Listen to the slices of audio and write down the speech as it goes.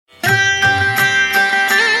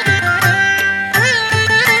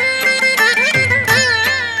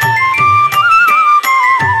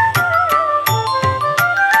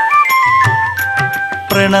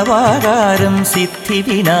പ്രണവാകാരം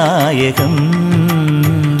Siddhivinayakam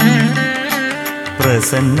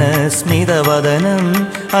പ്രസന്നസ്മിതവദനം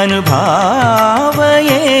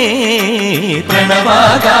അനുഭാവയേ.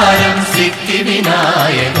 പ്രണവാകാരം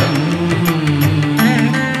Siddhivinayakam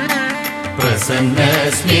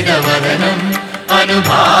പ്രസന്നസ്മിതവദനം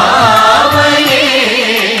അനുഭാവയേ.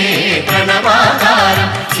 പ്രണവാകാരം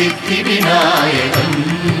Siddhivinayakam.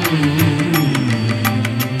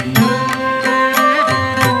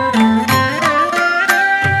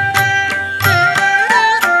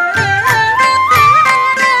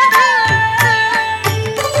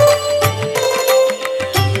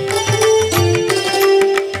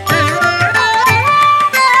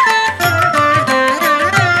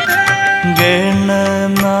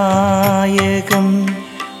 ഗണനായകം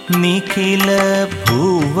Nikhila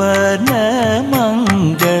Bhuvana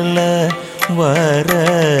Mangala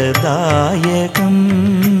വരദായകം.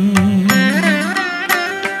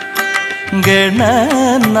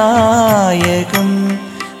 ഗണനായകം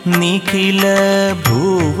Nikhila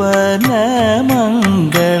Bhuvana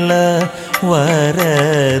Mangala വരദായകം.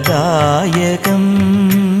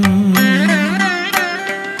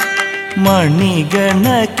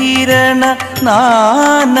 മണിഗണകിരണ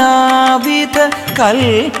നാനാവിധ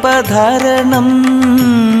കൽപധരണം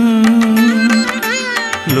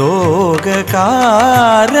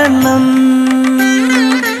ലോകകാരണം.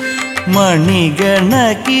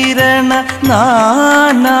 മണിഗണകിരണ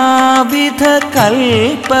നാനാവിധ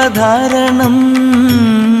കൽപധരണം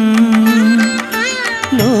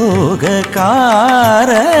ലോകകാരണം.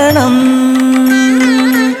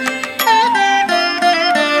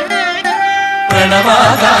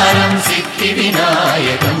 പ്രണവാകാരം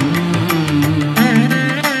Siddhivinayakam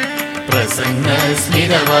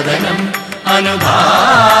പ്രസന്നസ്മിതവദനം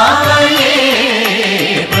അനുഭാവയേ.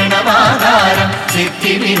 പ്രണവാകാരം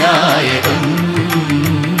Siddhivinayakam.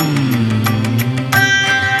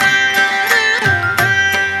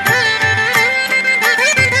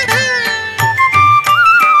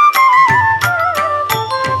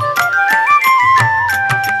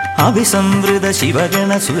 അഭിസംവൃത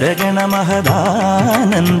ശിവഗണ സുരഗണ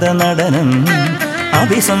മഹദാനന്ദ Natanam.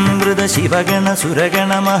 അഭിസംവൃത ശിവഗണ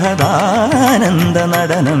സുരഗണ മഹദാനന്ദ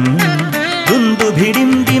Natanam.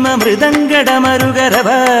 ദുന്ദുഭിഡിംദിമ മൃദംഗടമരുകരവ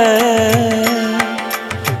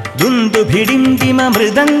ദുന്ദുഭിഡിംദിമ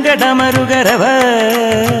മൃദംഗടമരുകരവ.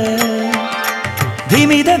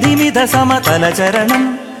 ധിമിത ധിമിത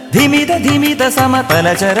സമതലചരണം ധിമിത ധിമിത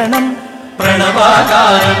സമതലചരണം.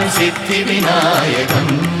 പ്രണവാകാരം Siddhivinayakam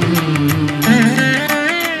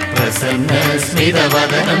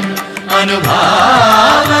പ്രസന്നസ്മിതവദനം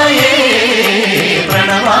അനുഭാവയേ.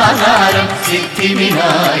 പ്രണവാകാരം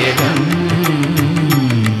Siddhivinayakam.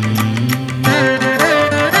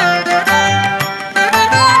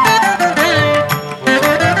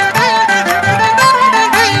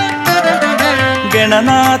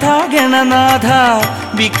 ഗണനാഥ ഗണനാഥ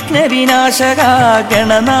വിഘ്നവിനാശക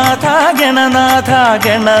ഗണനാഥ ഗണനാഥ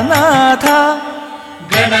ഗണനാഥ.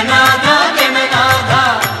 ഗണനാഥ ഗണനാഥ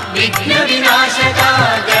വിഘ്നവിനാശക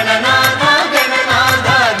ഗണനാഥ ഗണനാഥ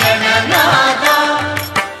ഗണനാഥ.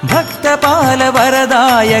 ഭക്തപാല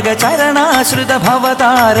വരദായക ചരണാശ്രിത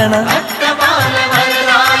ഭവതാരണ. ഭക്തപാല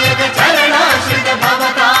വരദായക ചരണാശ്രിത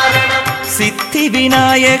ഭവതാരണ.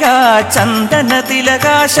 Siddhivinayak Chandana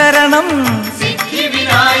തിലകാശരണം.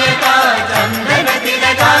 Siddhivinayak Chandana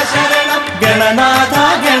തിലകാശരണം. ഗണനാഥ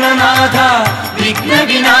ഗണനാഥ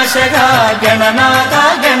വിഘ്നവിനാശക ഗണനാഥ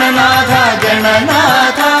ഗണനാഥ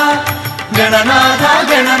ഗണനാഥ. ഗണനാഥ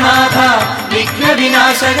ഗണനാഥ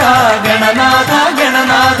വിഘ്നവിനാശക ഗണനാഥ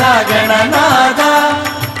ഗണനാഥ ഗണനാഥ.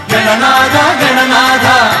 ഗണനാഥ ഗണനാഥ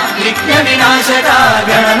വിഘ്നവിനാശക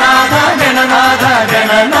ഗണനാഥ ഗണനാഥ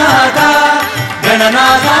ഗണനാഥ.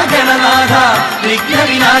 ഗണനാഥ ഗണനാഥ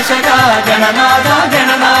വിഘ്നവിനാശക ഗണനാഥ